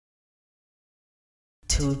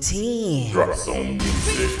2T. DROPZONE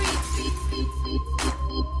music.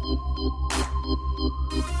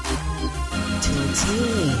 2T.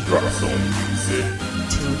 DROPZONE music.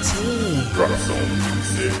 2T. DROPZONE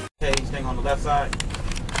music. Okay, staying on the left side.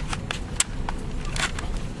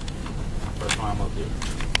 First time up here.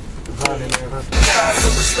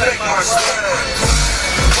 Respect my swag.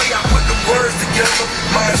 Way I put the words together,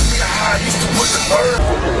 reminds me of how I used to put the words.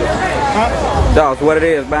 Dogs, what it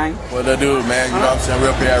is, bang? What they do, man, you know what I'm saying?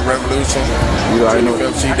 Real here at Revolution. You already know.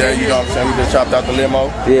 B-Daye, you know what I'm saying? We just chopped out the limo.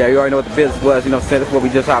 Yeah, you already know what the business was, you know what I'm saying? That's what we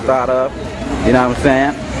just hopped out of. You know what I'm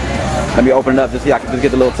saying? Let me open it up just so I can just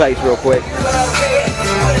get a little taste real quick.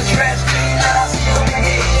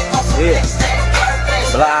 Yeah.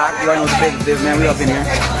 Block, you already know what the business is, man. We up in here.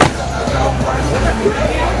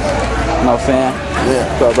 You know what I'm saying? Yeah.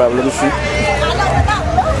 What's up, Revolution?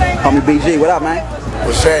 Homie BG, what up, man?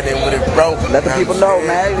 What's happening with it, bro? Let the people know,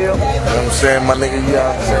 man. You know what I'm saying? My nigga, you know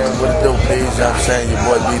what I'm saying? What it do, please? You know what I'm saying? Your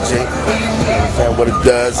boy BG. You know what I'm saying? What it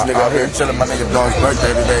does. Nigga out here chilling. My nigga dog's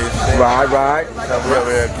birthday today. Right. We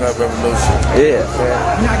over here at Club Revolution. Yeah.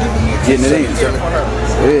 Getting it in.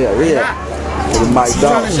 Yeah. With my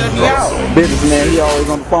dog. Businessman, he always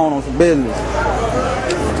on the phone on some business.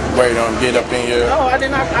 Wait on get up in here. No, I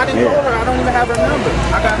didn't call her. I don't even have her number.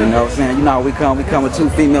 I got her. You know what I'm saying? You know how we come with two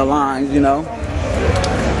female lines, you know.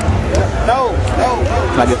 No.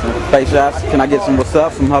 Can I get some face shots? Can I get some what's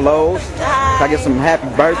up, some hellos? Can I get some happy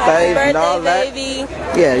birthdays and all that? Baby.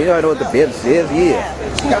 Yeah, you already know what the business is, yeah.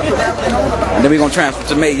 And then we're gonna transfer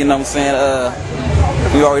to me, you know what I'm saying?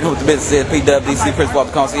 We already know what the business is. PWDC, Principal of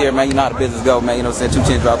the Concierge, man. You know how the business go, man. You know what I'm saying?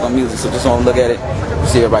 210 drops on music, so just want to look at it. You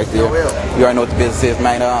see it right there. You already know what the business is,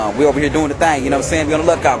 man. We over here doing the thing, you know what I'm saying? Be on the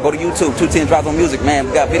lookout. Go to YouTube, 210 drops on music, man.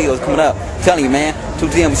 We got videos coming up. I'm telling you, man.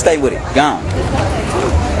 210, we stay with it. Gone.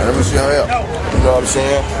 Let me see how help. You know what I'm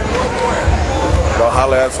saying? Go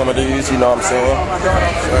holler at some of these, you know what I'm saying?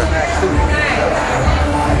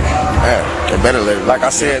 Man, they better let it. Like I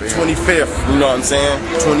said, 25th, you know what I'm saying?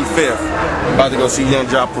 25th. About to go see Young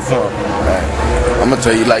Job perform. Man, I'm gonna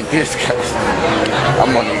tell you like this, guys.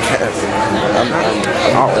 I'm on the gas.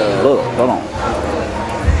 Look, hold on.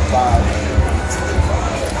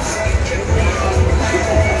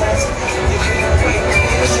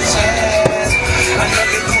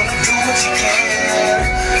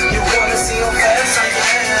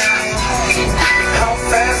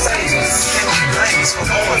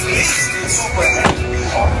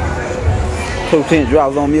 Two 10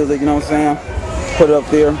 drops on music, you know what I'm saying? Put it up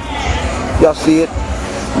there. Y'all see it?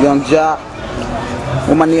 Young Jock.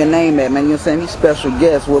 Where my nigga name at, man? You know what I'm saying? He's special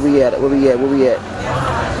guest. Where we at? There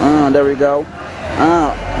we go.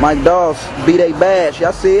 My dogs, B-Daye Bash.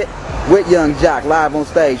 Y'all see it? With Young Jock live on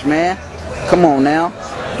stage, man. Come on now.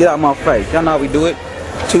 Get out my face. Y'all know how we do it.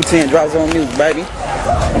 210 drops on music, baby.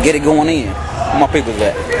 Get it going in. Where my people's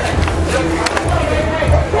at?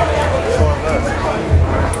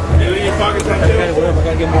 Okay, whatever. I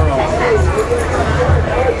gotta get more on. I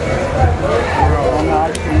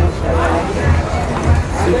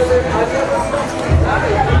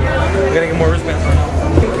gotta get more wristbands.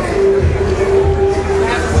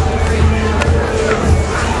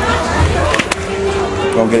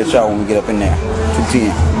 Gonna get a shot when we get up in there.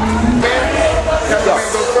 210. Let's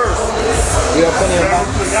go first. We up in there, man.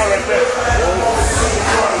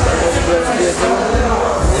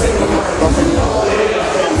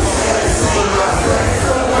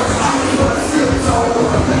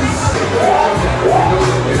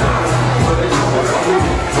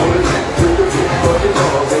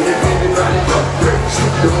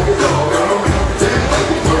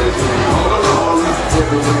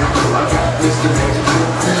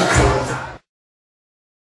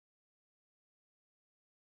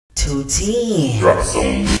 2T.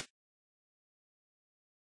 DROPZONE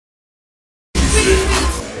music.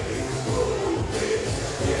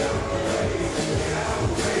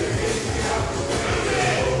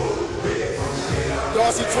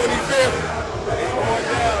 Darcy 25th. It's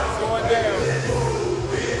going down.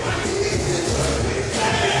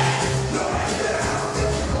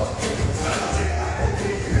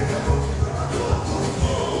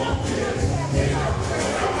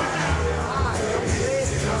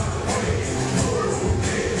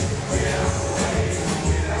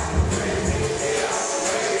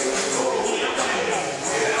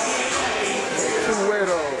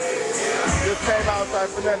 Just came outside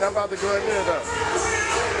for nothing. I'm about to go ahead and get it up.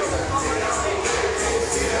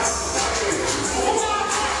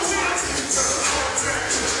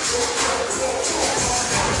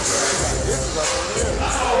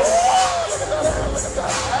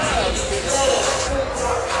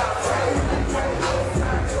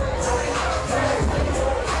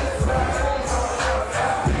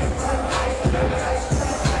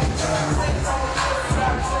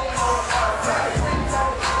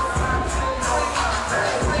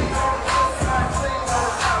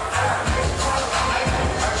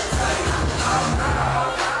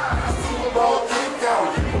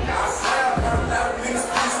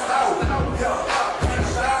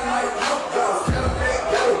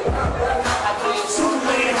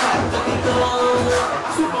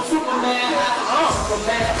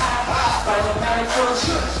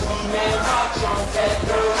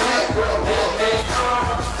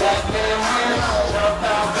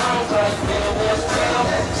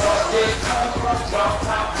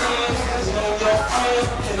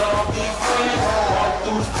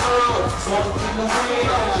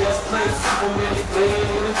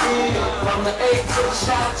 From the 8 to the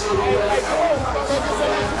shot to the west.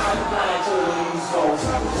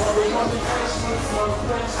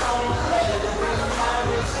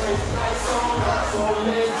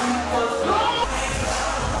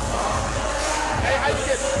 Hey, how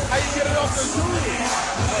you get it off the Zoom?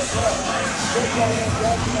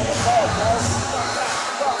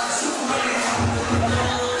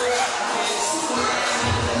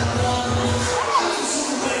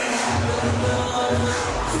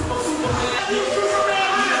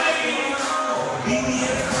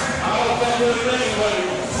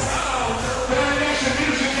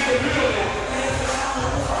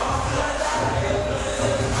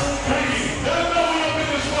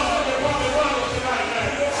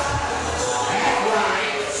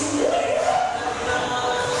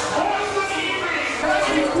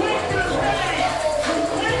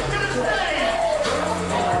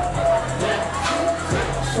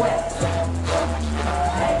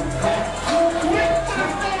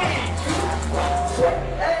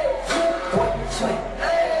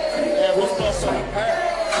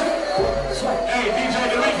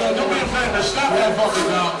 Stop that fucking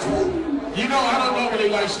dog. You know, I don't normally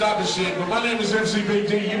like stopping shit, but my name is MC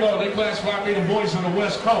B-Daye. You know, they classify me the voice on the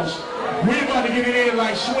West Coast. We about to get it in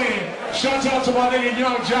like swing. Shout out to my nigga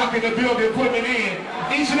Young Jock in the building putting it in.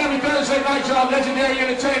 Each and every Thursday night, y'all, Legendary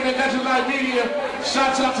Entertainment, Legend Live Media.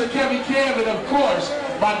 Shout out to Kevin Cameron, of course.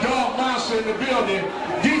 My dog Monster in the building.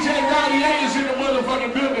 DJ Roddy A is in the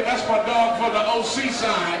motherfucking building. That's my dog for the OC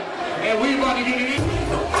side. And we about to get it in.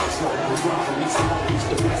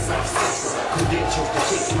 Credentials to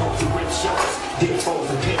take off the rip shots. Dick foes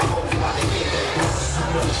and pin holes while they get that boost. You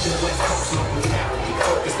know the West Coast no brutality.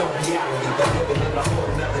 Focused on reality, but living in a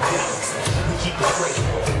whole nother galaxy. We keep it straight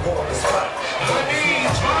off the ball the spot. I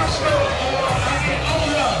need Marshall or I need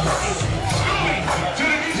Ola. Scooby to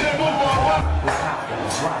the DJ booth on what?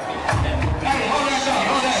 Hey, hold that up,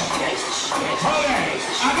 hold that. Hold that.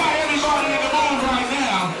 I got everybody in the room right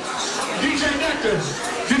now. DJ Nectar,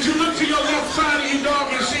 did you look to your left side of your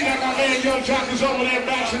dog and see that my man Young Jock is over there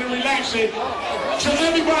maxing and relaxing? To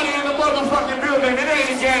everybody in the motherfucking building, it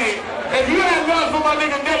ain't a game. If you had love for my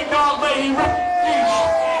nigga Nate Dogg, man, he peace.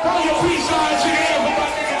 Throw your peace signs in the air for my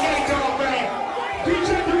nigga Nate Dogg, man.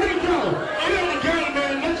 DJ Rico, it ain't a game,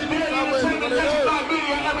 man. Legendary Entertainment, Legend Live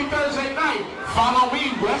Media every Thursday night. Follow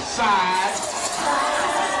me, West Side.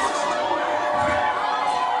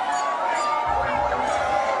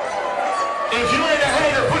 If you ain't a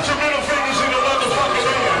hater, put your middle fingers in the motherfucking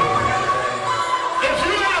air. If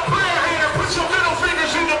you ain't a prayer hater, put your middle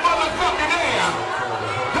fingers in the motherfucking air.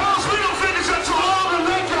 Those middle fingers are to all the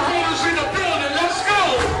Laker haters in the building. Let's go.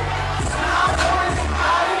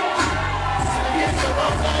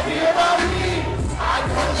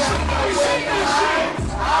 Somebody say that shit.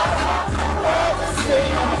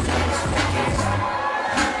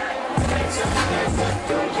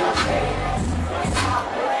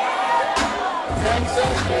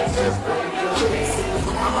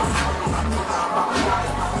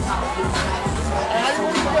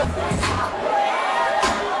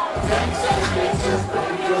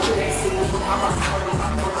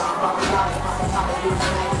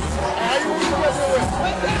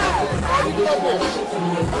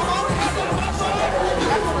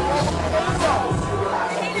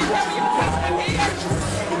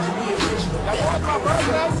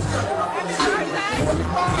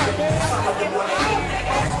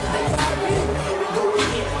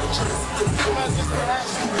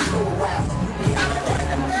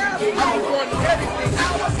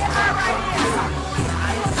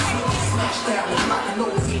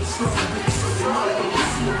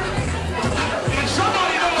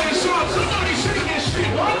 Somebody know this song. Somebody sing this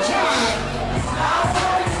shit one time.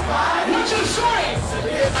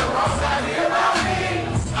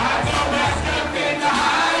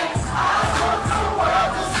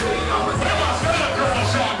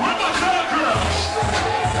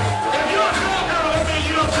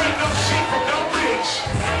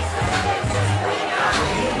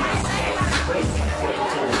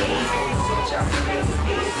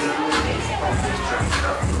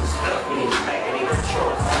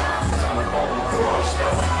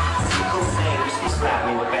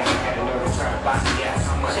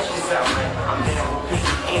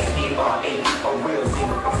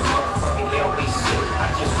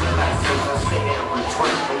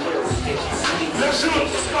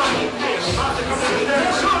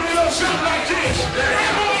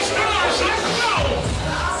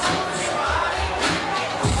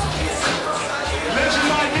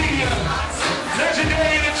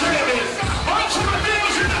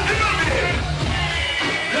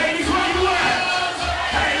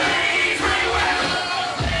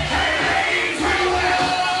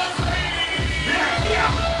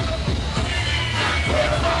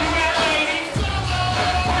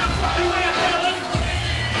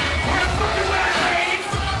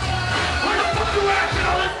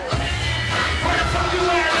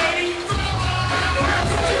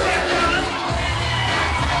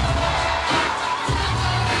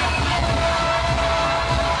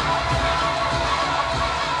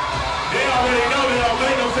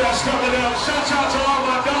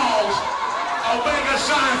 Omega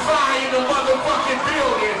Sign Fire in the motherfucking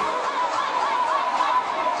building.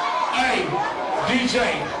 Hey,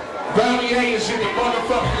 DJ, Brownie A is in the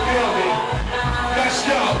motherfucking building. Let's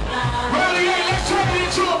go. Brownie A, let's turn it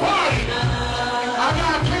into a party. I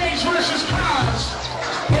got Cage versus Cons.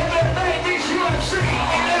 MMA meets UFC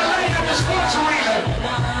in LA at the sports arena.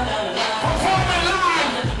 Performing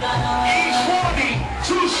live, each 40,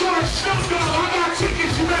 Too Short, Snoop Dogg. I got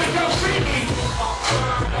tickets, you better come see me.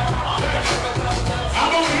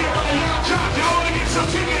 I'm over here by the Young Jock. Y'all want to get some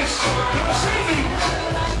tickets? Come see me.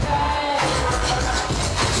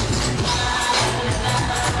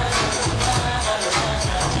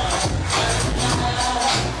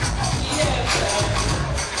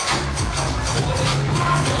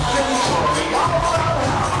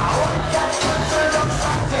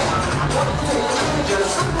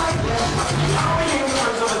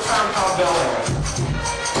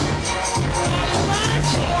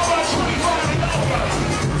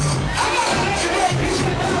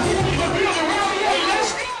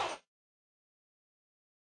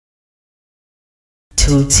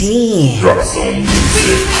 Tutti. DROPZONE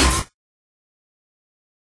music.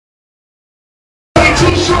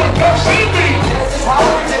 Too Short, come see me.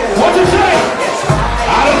 What'd you say?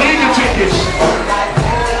 I don't need the tickets.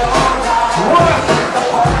 What?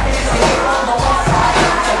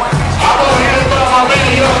 I'm over here by my man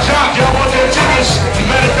Young Jock. Y'all want their tickets? You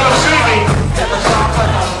better come see me.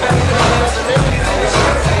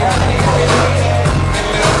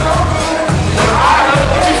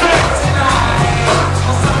 What'd you say?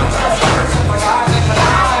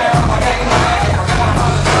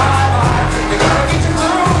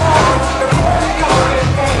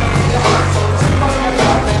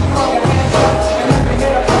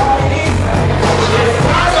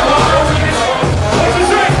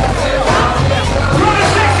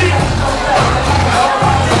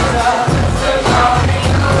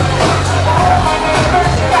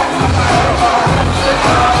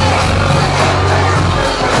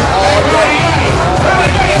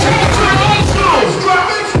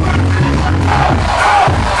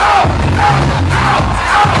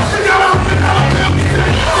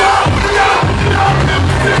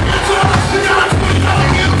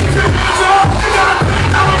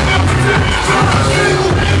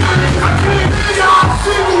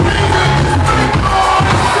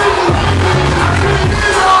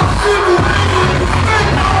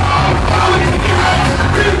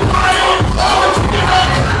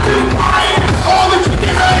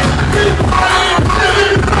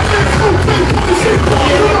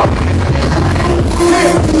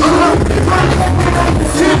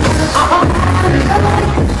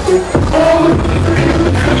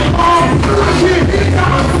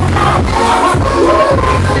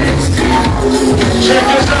 Check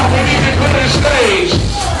this out, we need to clear the stage.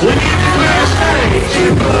 We need to clear the stage.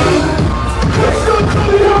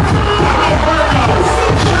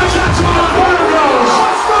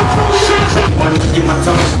 Get my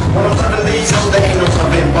tongue. When I'm trying to leave, so there ain't no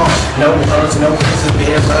something bomb. No hugs, no kisses,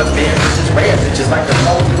 beer, blood, beer, bitches, rare bitches like the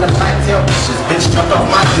mold in the night tail bitches. Bitch jumped off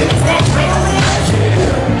my dick.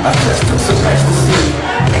 I just took some ecstasy.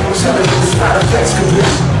 Ain't no telling what the side effects could be.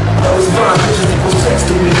 Those fine bitches that was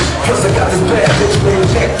texting me. Plus I got this bad bitch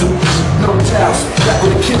named Jack Duke. No towels, back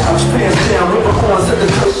with the kid house, pants down, river horns at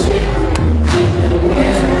the coast.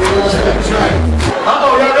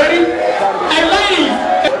 Uh-oh, y'all ready? Hey, ladies!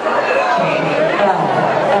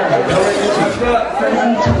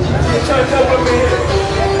 Church up over here.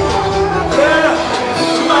 Yeah,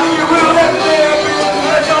 somebody get real happy there, bitch.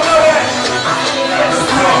 Let y'all know that.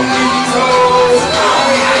 Sweat these hoes. I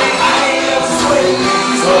ain't ever sweating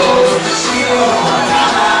these hoes. She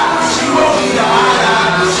won't be the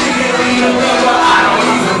honor. She can read a number. I don't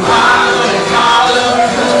even bother to call her.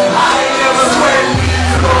 I ain't never sweating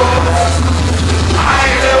these hoes. I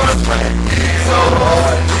ain't never sweating these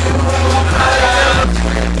hoes.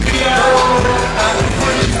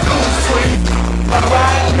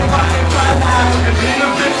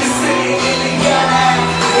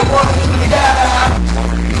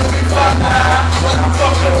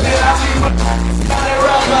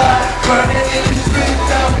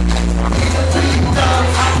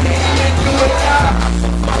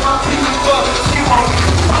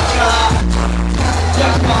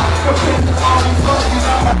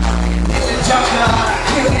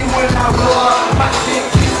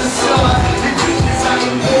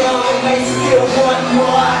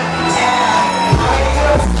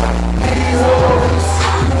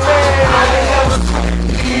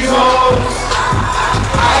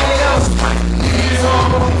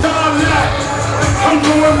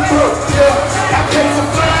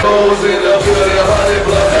 Goes in the building, 100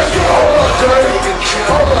 blood. Let's go.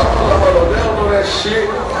 though. They don't know that shit.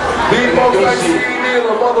 These folks like seen in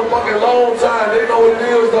a motherfucking long time. They know what it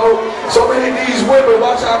is though. So many of these women,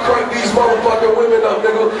 watch how I crank these motherfucking women up,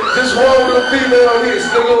 nigga. Just roll the female hits,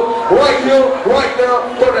 nigga. Right here, right now,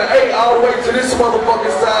 from the 8 all the way to this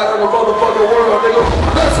motherfucking side of the motherfucking world, nigga.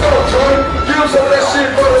 Let's go, Trey. Give some of that shit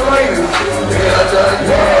for the ladies. Yeah, I tell you,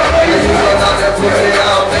 you gonna knock that pussy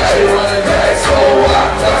out. Make sure you run it back, so I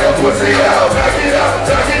knock that pussy out. Knock it out,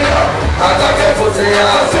 knock it out. I knock that pussy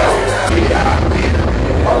out.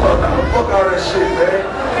 I love the fuck out of that shit, man.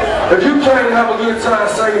 If you trying to have a good time,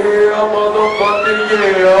 say yeah, motherfucking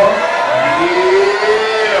yeah.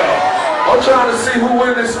 Yeah. I'm trying to see who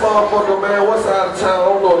in this motherfucker, man. What's out of town? I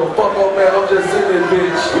don't know the fuck up, man. I'm just in this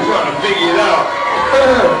bitch. We trying to figure it out.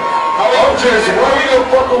 I'm just way the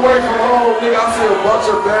fuck away from home, nigga. I see a bunch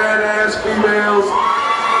of badass females.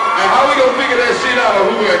 And how we gonna figure that shit out of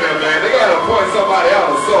who in there, man? They gotta point somebody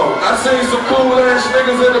out or so. I seen some cool ass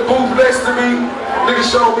niggas in the booth next to me.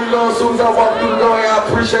 Niggas showed me love as soon as I walked through the door. Hey, I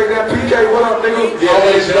appreciate that. PK, what up, nigga? Yeah,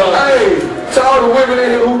 they show. Hey, to all the women in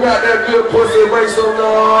here who got that good pussy, make some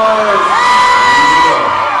noise.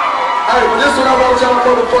 Hey, but this is what I want y'all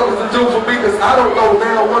motherfuckers to do for me, cause I don't know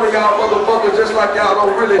now one of y'all motherfuckers just like y'all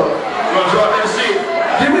don't really. You gonna drop that shit?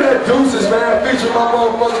 Give me that Deuces, man. Feature my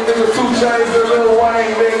motherfucking nigga 2 Chainz and Lil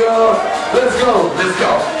Wayne, nigga. Let's go. Let's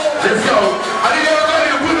go. Let's go. I need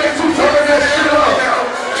everybody to put their 2 fingers that shit up.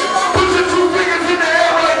 Put your 2 fingers in the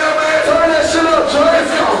air right now, man. Turn that shit up, Trey.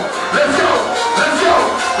 Let's go. Let's go. Let's go.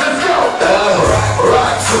 Let's go.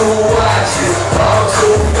 Rock to watch it, all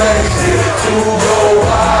to face it, to go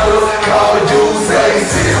wild, call it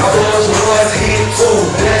Deuces. I was one hit, 2,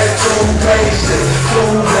 that's 2 patience,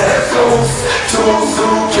 2 black suits, 2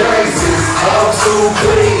 suitcases. I'm too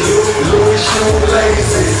clean, Louis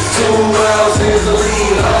shoelaces, 2 ounces of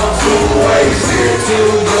lean, I'm too wasted.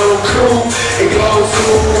 Till go crew, it goes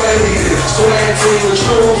 2 ways. Swear to the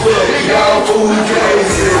truth, y'all fool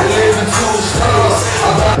cases, living 2 stars.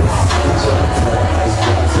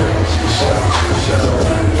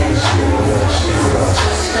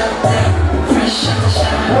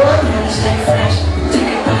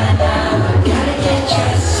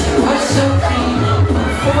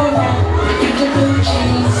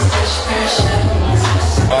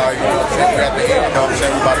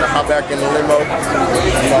 About to hop back in the limo, you know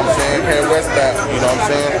what I'm saying, head westbound, you know what I'm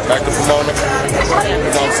saying, back to Pomona, you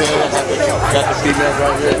know what I'm saying, got the females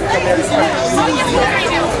right here.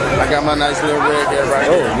 I got my nice little red hair right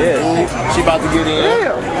here. Oh, yeah. She about to get in, you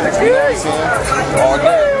know what I'm saying, all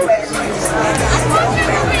day.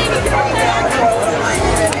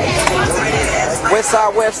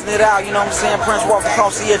 Westside Westing it out, you know what I'm saying? Prince Walker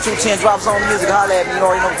across the year 210 DROPZONE music. Holla at me, you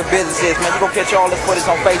already know what the business is, man. You gonna catch all this footage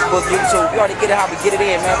on Facebook, YouTube. You already get it how we get it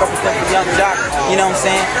in, man. Represent for Young Jock, you know what I'm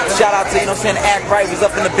saying? Shout out to, you know what I'm saying, Act Right was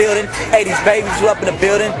up in the building. 80s Babies was up in the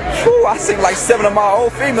building. Whew, I seen like 7 of my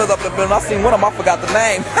old females up in the building. I seen one of them, I forgot the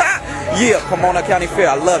name. Yeah, Pomona County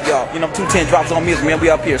Fair, I love y'all. You know, 210 DROPZONE music, man.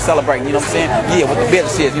 We up here celebrating, you know what I'm saying? Yeah, what the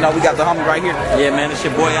business is. You know, we got the homie right here. Yeah, man, it's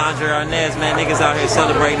your boy Andre Arnaz, man. Niggas out here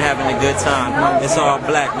celebrating, having a good time. It's all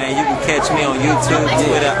black, man. You can catch me on YouTube,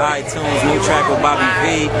 Twitter, iTunes, new track with Bobby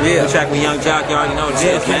V, new track with Young Jock. You already know what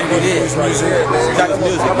it is, man. It is. Jock's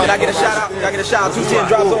music. Can I get a shout out? Can I get a shout out?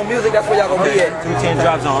 210 DROPZONE music, that's where y'all gonna be at. 210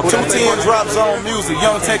 DROPZONE. 210 DROPZONE music,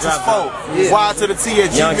 Young Texas 4. Y to the T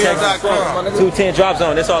at gmail.com. 210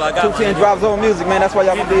 DROPZONE, that's all I got. 210 DROPZONE music, man, that's why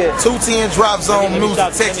y'all gonna be at. 210 DROPZONE music,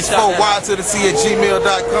 Texas 4, Y to the T at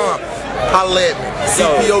gmail.com. Holla at me.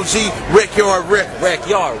 CPOG, Wreckyard Records.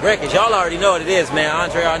 Wreckyard Records. Y'all already know what it is, man.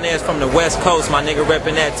 Andre Arnaz from the West Coast, my nigga,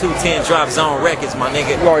 repping that 210 DROPZONE Records, my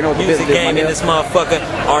nigga. You already know what the music business gang is, in this motherfucker.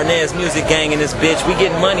 Arnaz music gang in this bitch. We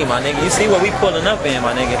getting money, my nigga. You see what we pulling up in,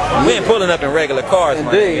 my nigga. We ain't pulling up in regular cars,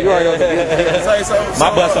 my nigga. You already know what the business is.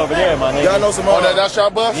 My bus over there, my nigga. Y'all know some more? That's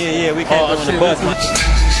your bus? Yeah, we can't do the bus.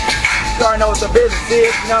 You already know what the business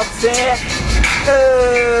is, you know what I'm saying?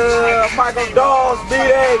 Michael Dawes,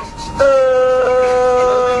 B-Daye.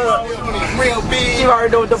 Real big. You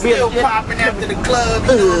already know what the business is. Still popping after the club, you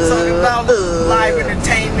know what I'm talking about? Live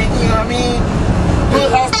entertainment, you know what I mean?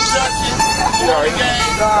 Good house production. You already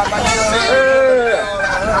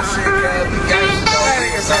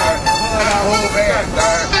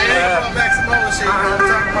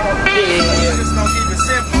Just gonna keep it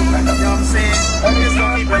simple, you know what I'm saying? Just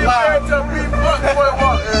gonna keep it live.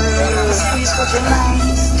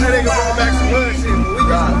 They gonna roll back some hood shit, but we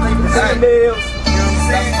just gonna keep it simple. You know what I'm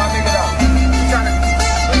saying? My nigga though.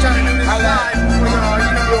 We trying to do this live.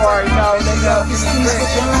 You already know, nigga.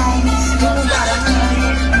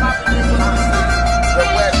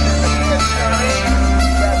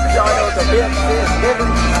 Y'all know what the business is, nigga.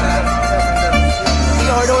 You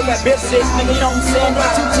already know what that business, nigga, you know what I'm saying?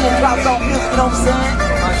 That 210 drops on music, you know what I'm saying?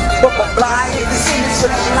 But blind, if you see me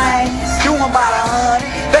with the lane, doing about 100,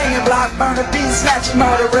 banging block, burner beats, snatching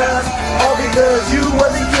murderers. All because you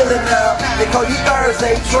wasn't good enough. They call you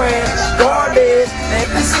Thursday trash, garbage. And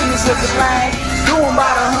if you see me with the lane, doing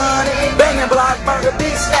about 100, banging block, burner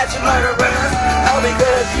beats, snatching murderers. All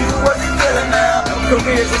because you wasn't good enough.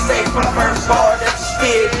 Careers are safe from the first bar that you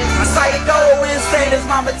spit. I saw you go insane, that's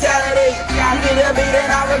my mentality. You did a beat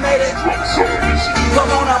and I remade it. Come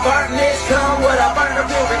on, I burn this, come with a burner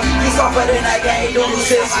fury. He's softer than that game, doing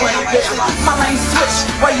this when you bitch. My lane switch,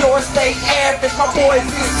 while yours stay average. My boys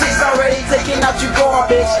is already taking out your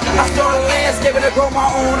garbage. I started landscaping to grow my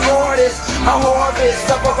own artist. A harvest,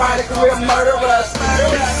 up a rider, career murderers.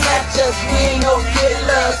 Snatch us, we ain't no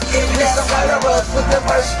killers. It's a murderers with the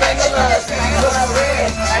first stranglers.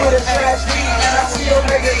 With a trash beat, and I still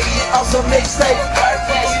make it. Also mixtape,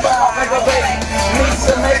 spot, make a baby. Meets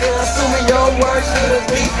a nigga, assuming your words to the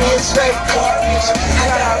beat is straight. I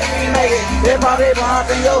gotta remake it. They probably behind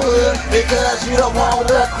in your hood because you don't want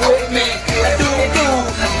to quit me.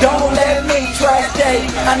 Don't let me trash day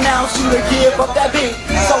announce you to give up that beat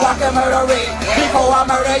so I can murder it before I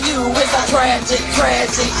murder you. It's a tragic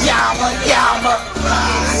yama.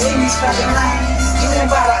 See me fucking lanes, doing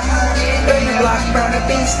about 100, banging block, burning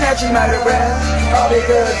beats, snatching murderers. All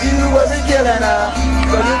because you wasn't killing her.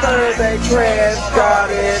 But you Thursday trash,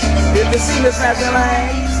 garbage. If you see me snatching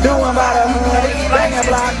lanes, doing about 100, banging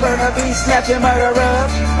block, burning beats, snatching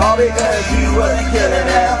murderers. All because you wasn't killing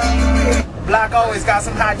her. Block always got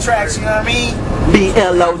some hot tracks, you know what I mean?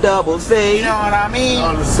 B-L-O-double-C. You know what I mean?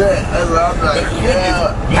 On the set, that's what I'm like,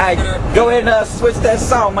 yeah. Hey, go ahead and switch that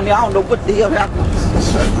song, man. I don't know what the hell happened.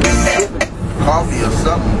 Coffee or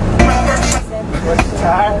something.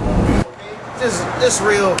 Just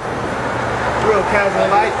real casual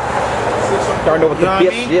life. Starting over with the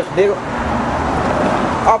bitch, nigga.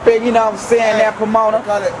 Up there, you know what I'm saying, that Pomona.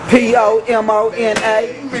 P-O-M-O-N-A.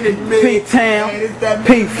 P-Town.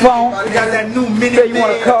 P-Phone. We got that new Minute you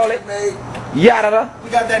want to call it. Yada. We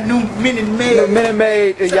got that new Minute Maid. Minute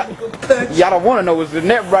Maid. Y'all don't want to know, is the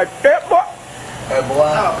net right there, boy? Hey, boy.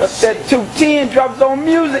 That's that 210 drops on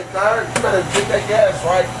music. You better get that gas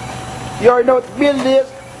right. You already know what the business is.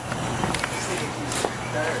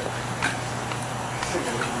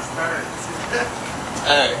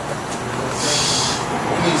 Hey.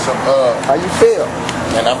 We need some, How you feel?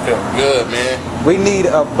 Man, I feel good, man. We need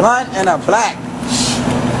a blunt and a black.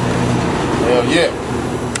 Hell yeah.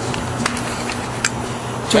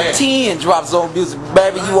 210 drops on music,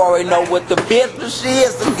 baby. You already know what the business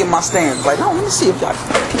is. Let me get my stands. Like, let me see if y'all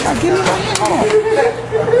get me my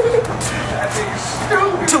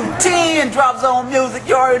 210 drops on music.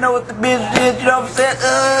 You already know what the business is. You know what I'm saying?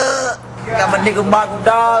 Got my nigga Michael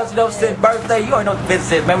Dawes, you know what I'm saying, birthday. You already know what the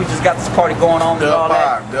business is, man. We just got this party going on and all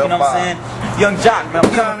that. You know what I'm saying? Young Jock, man.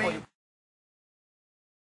 I'm coming for you.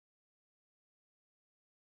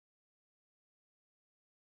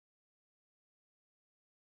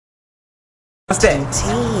 What's that?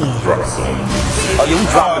 Oh, you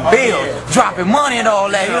dropping bills, dropping money and all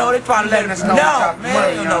that. You know, they trying to let us know.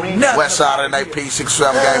 Man, you know nothing. West Side of AP,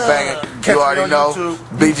 67 gang banging. You already know.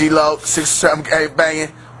 BG Low, 67 gang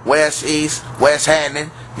banging. West East, West Hampton,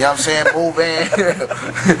 you know what I'm saying, move in,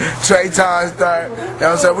 Trey times third, you know what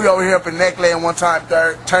I'm saying, we over here up in Neckland one time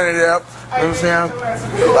third, turn it up, you know what I'm saying,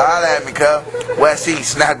 holla at me, cuz, West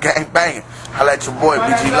East, Snap Gang Banging, holla at your boy,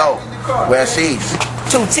 BG Low, West East.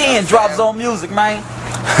 210 drops on music, man.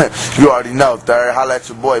 You already know, third, holla at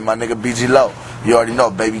your boy, my nigga BG Low, you already know,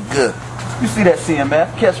 baby good. You see that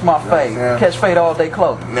CMF, catch my fade, catch fade all day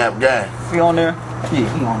clothing. Nap gang. See on there?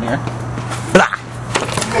 Yeah, he on there. Blah.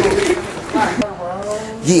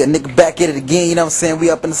 Yeah, nigga back at it again, you know what I'm saying? We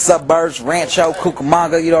up in the suburbs, Rancho,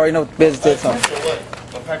 Cucamonga, you already know what the business is. A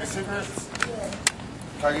pack of cigarettes?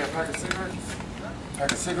 Can I get a pack of cigarettes?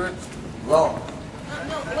 Pack of cigarettes? Long.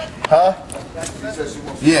 Huh?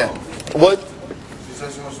 Yeah. What? She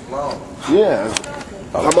said she wants some long. Yeah.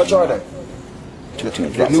 How much are they? The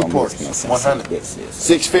Newports. 100.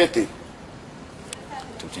 650.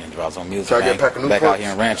 210 drops on music. Try to get a pack of back out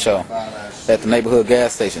here in Rancho. At the neighborhood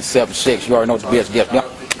gas station, 7-6. You already know what the business is.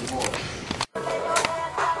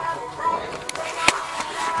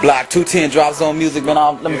 Block 210 drops on music, man.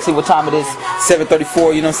 Let me see what time it is.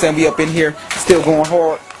 7:34. You know what I'm saying? We up in here, still going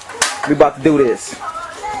hard. We about to do this.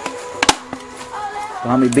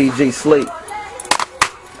 How many BG sleep?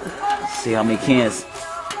 See how many cans.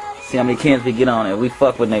 See how many cans we get on it. We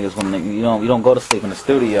fuck with niggas when you don't go to sleep in the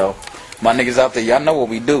studio. My niggas out there, y'all know what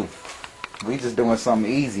we do. We just doing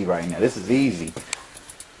something easy right now. This is easy.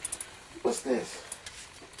 What's this?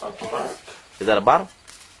 Is that a bottle?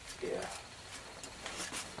 Yeah.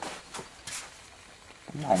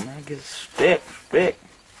 Come on, man. Get spit. Do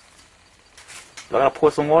I gotta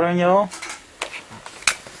pour some water in y'all?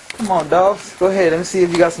 Come on, dogs. Go ahead. Let me see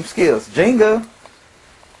if you got some skills. Jenga.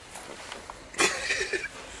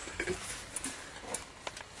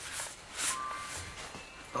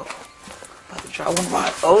 Try one of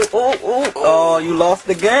mine. Oh, you lost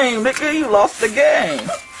the game, nigga. You lost the game.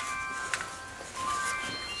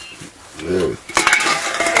 Yeah.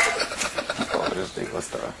 Oh, this thing, what's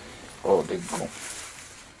that? Oh, they go.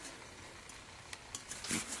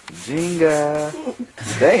 Jenga.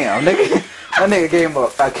 Damn, nigga. That nigga gave him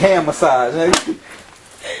a cam massage, nigga.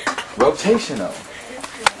 Rotational.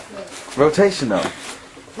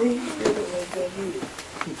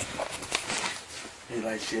 He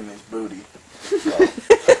like shit in his booty.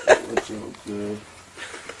 Good.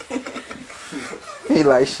 He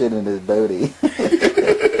like shit in his booty.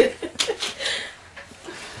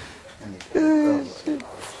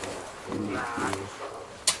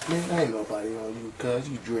 Man, ain't nobody on you, cuz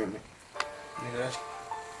you dreaming. Nigga, that's...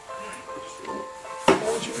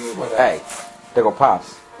 What you mean by that? Hey, there go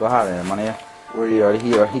Pops. Go holler at him, man. Where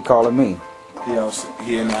you? He calling me. He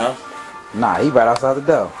in the house? Nah, he right outside the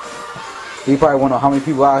door. He probably wonder how many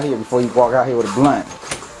people out here before he walk out here with a blunt.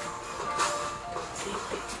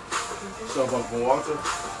 What's up, Uncle Walter?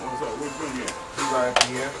 What's up? What's good here? He's right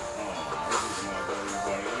here.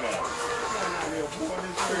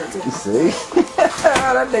 You see?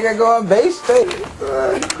 That nigga going base state.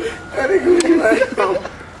 That nigga be like,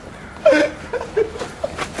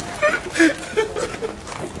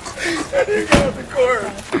 that nigga on the court.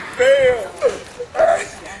 Damn.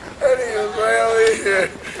 That nigga's right over here.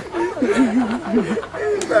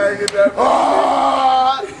 He's trying to get that.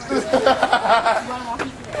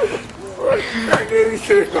 Crackheady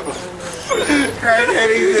circle.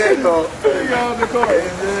 Crackheady circle. Nigga on the court.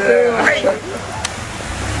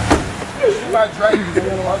 My drink.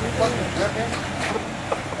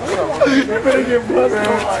 You better get busted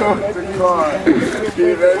towards the car. That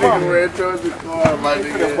nigga ran towards the car, my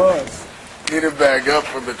nigga. Get it back up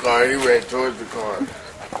from the car. He ran towards the car.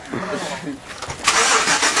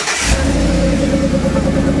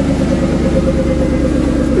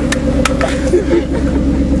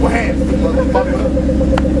 Wham, motherfucker.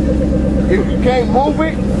 If you can't move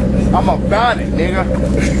it, I'm about it, nigga.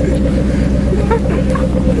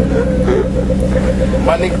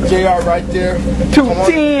 My nigga JR right there.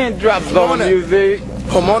 210 drops on music.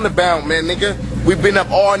 Pomona bound, man, nigga. We been up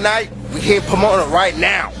all night. We here in Pomona right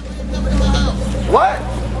now. What?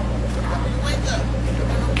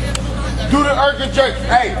 Do the Urkel jerk.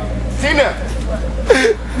 Hey, Tina.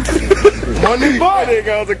 Money boy. That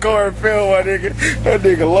nigga on the car and fell, my nigga. That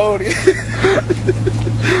nigga loaded.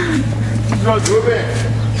 Drug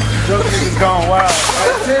niggas gone wild.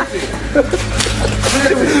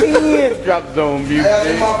 Drop zone music.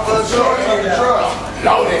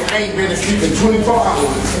 No, they ain't been asleep in 24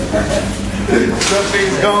 hours. Some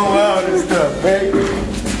things gone wild and stuff, baby.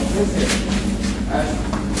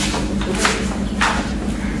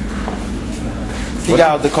 He got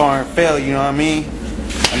out the car and fell, you know what I mean?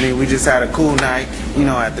 We just had a cool night, you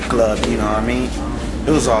know, at the club, you know what I mean?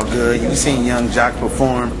 It was all good. You seen Young Jock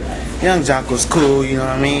perform. Young Jock was cool, you know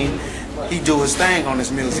what I mean? He do his thing on his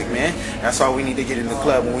music, man. That's all we need to get in the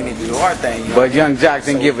club and we need to do our thing. You know But Young Jock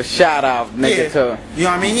didn't give a shout out, nigga, to... You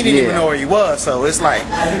know what I mean? He didn't even know where he was, so it's like,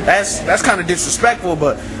 that's kind of disrespectful,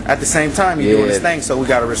 but at the same time, he's doing his thing, so we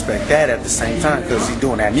got to respect that at the same time, because he's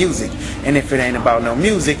doing that music. And if it ain't about no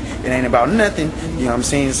music, it ain't about nothing, you know what I'm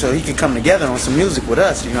saying? So he can come together on some music with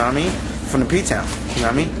us, you know what I mean? From the P-Town, you know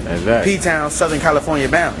what I mean? Exactly. P-Town, Southern California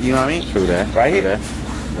bound, you know what I mean? True that. Right here.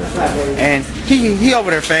 And he over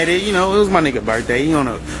there faded, you know, it was my nigga birthday. He on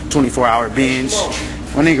a 24-hour binge.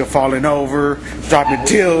 My nigga falling over, dropping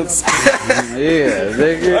tilts. Yeah,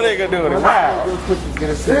 nigga. My nigga doing it wild.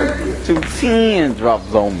 210 drop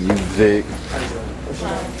zone music.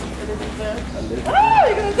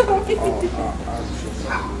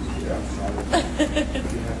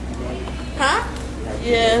 Huh?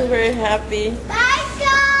 Yeah, very happy.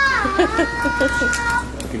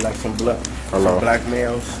 You like some blood? Hello. Some black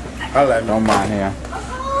males? I like Don't mind him.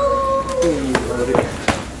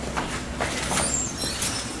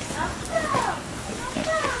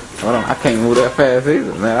 Hold on, I can't move that fast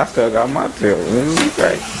either, man. I still got my tail. This is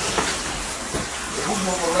great.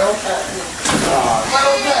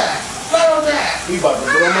 He about to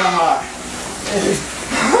blow my heart.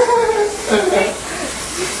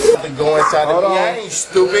 Go inside the I ain't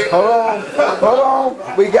stupid. Hold on.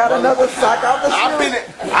 We got another sock out the shoe.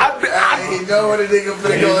 I've You know what a nigga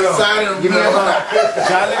finna go inside him. Give me a hug.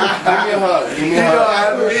 Charlie, give me a hug. Give me a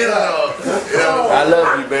hug. I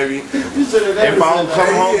love you, baby. If I don't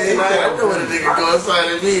come home tonight, I know what a nigga go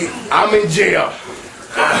inside of me. I'm in jail.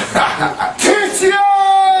 Attention!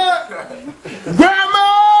 Grandma!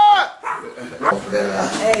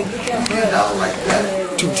 Hey, get that like that.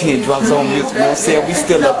 210 drops on music, you know what I'm saying? We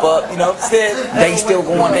still up, you know what I'm saying? They still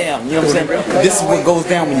going down, you know what I'm saying? This is what goes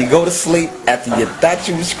down when you go to sleep after you thought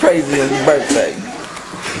you was crazy on your birthday.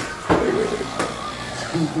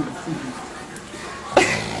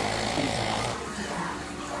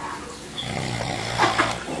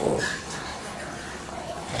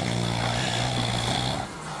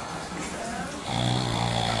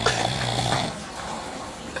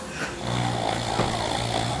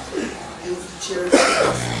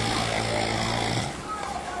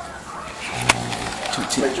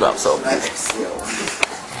 Drops over. Start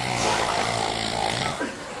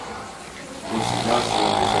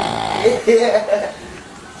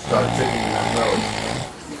taking that note.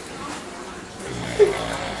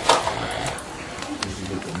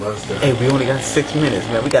 Hey, we only got 6 minutes,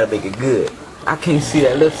 man. We gotta make it good. I can't see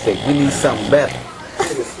that lipstick. We need something better.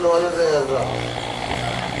 Nigga snort his ass off.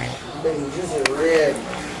 Nigga, this is red.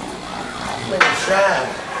 Nigga shine.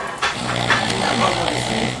 I'm not gonna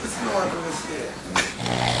see it. This is not gonna see it.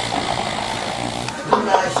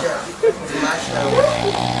 Nice shot. Nice shot.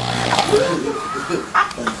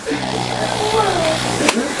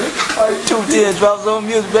 210 drops on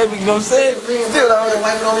music, baby. You know what I'm saying? Still out there.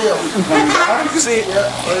 Wipe it on you. You can see it.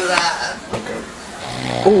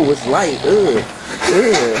 Oh, it's light. Ugh.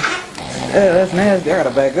 Yeah, that's nasty. I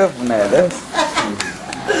gotta back up from that.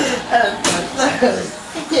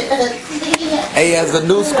 Hey, as the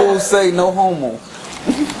new school say, no homo.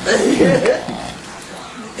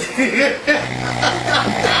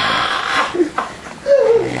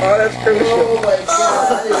 Oh, that's crucial. Oh my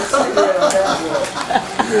God.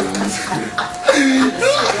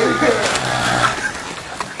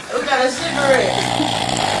 We got a cigarette.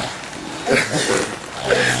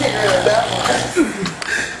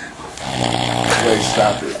 Wait,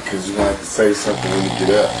 stop it, because you're going to have to say something when you get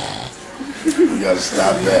up. You got to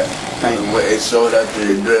stop that. It showed up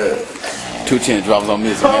there, you're done. 210 drops on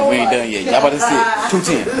music, man. We ain't done yet. Y'all about to see it.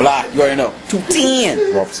 210. Block. You already know.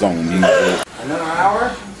 210 drops on music. Another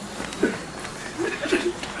hour?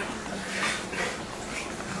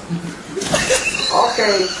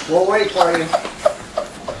 Okay, we'll wait for you.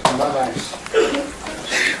 Bye-bye.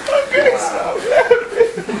 Okay, stop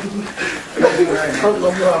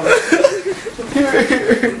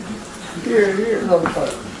Here. No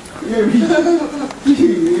problem. Here.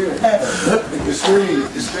 The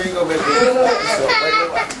screen over there.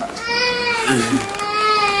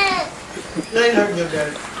 They hurt you,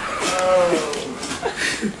 Daddy.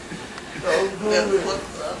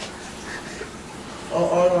 Oh,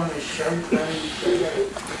 all on his shirt.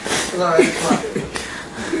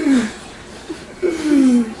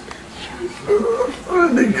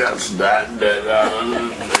 They got snot that out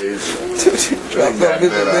of his face. Drop that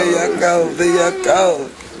music. There you go. There you go.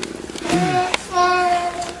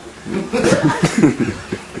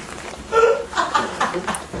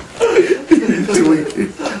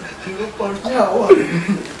 Tweaking.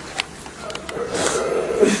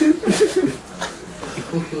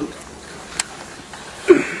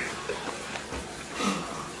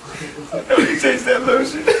 You taste that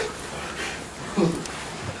lotion?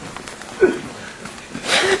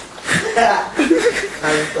 I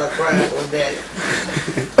just start crying with Daddy.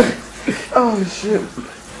 Oh, shit.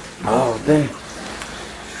 Oh, damn.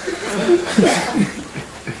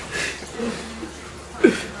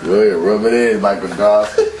 Go ahead, rub it in, Michael Doss.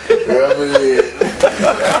 Rub it in.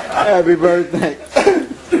 Happy birthday.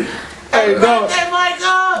 Hey, Doss. Hey,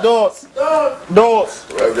 Michael! Doss.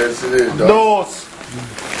 Rub that shit in, Doss.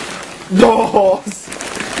 Doss.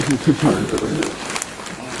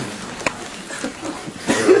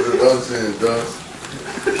 Doss in, Doss.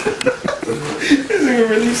 This nigga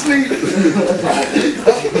really sleep. This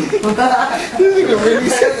nigga really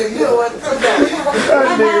sleep. You know what? That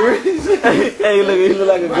nigga really sleep. Hey, look, he look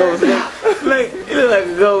like a ghost. Look, he look like a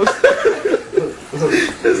ghost.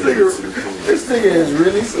 This nigga is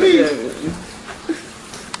really sleep.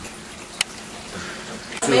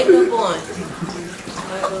 Makeup on.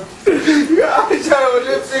 You got eyeshadow with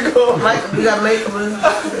lipstick on. Michael, you got makeup on.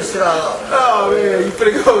 Shit all over. Oh man, you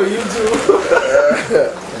finna go on YouTube.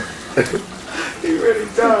 You really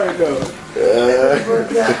tired though.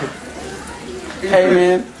 Hey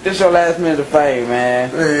man, this your last minute of fame,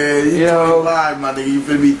 man. Man, you know, live, my nigga. You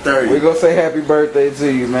finna be 30. We gonna say happy birthday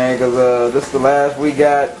to you, man, cause this is the last we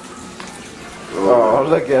got. Oh,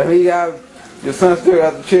 look at him. He got your son still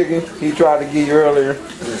got the chicken. He tried to get you earlier.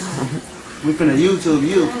 We finna YouTube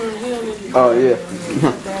you. Oh yeah.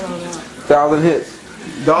 1,000 hits.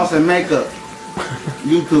 Dawson Makeup.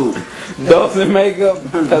 YouTube. Dawson Makeup.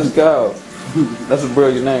 Let's go. That's a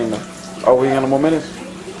brilliant name though. Oh, we ain't got no more minutes?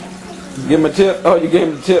 Give him a tip. Oh, you gave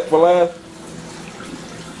him the tip for last?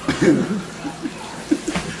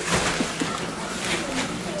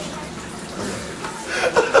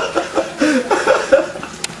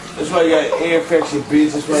 That's why you got an ear infection,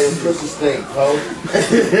 bitch. That's why your pussy stink, ho.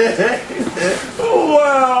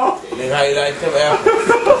 Wow. Then how you like them apples,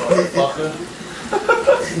 motherfucker?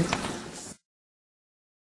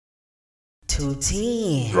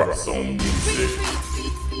 210. DROPZONE music.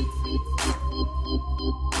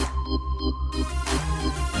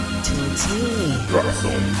 210.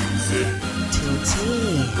 DROPZONE music.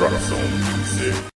 210. DROPZONE music.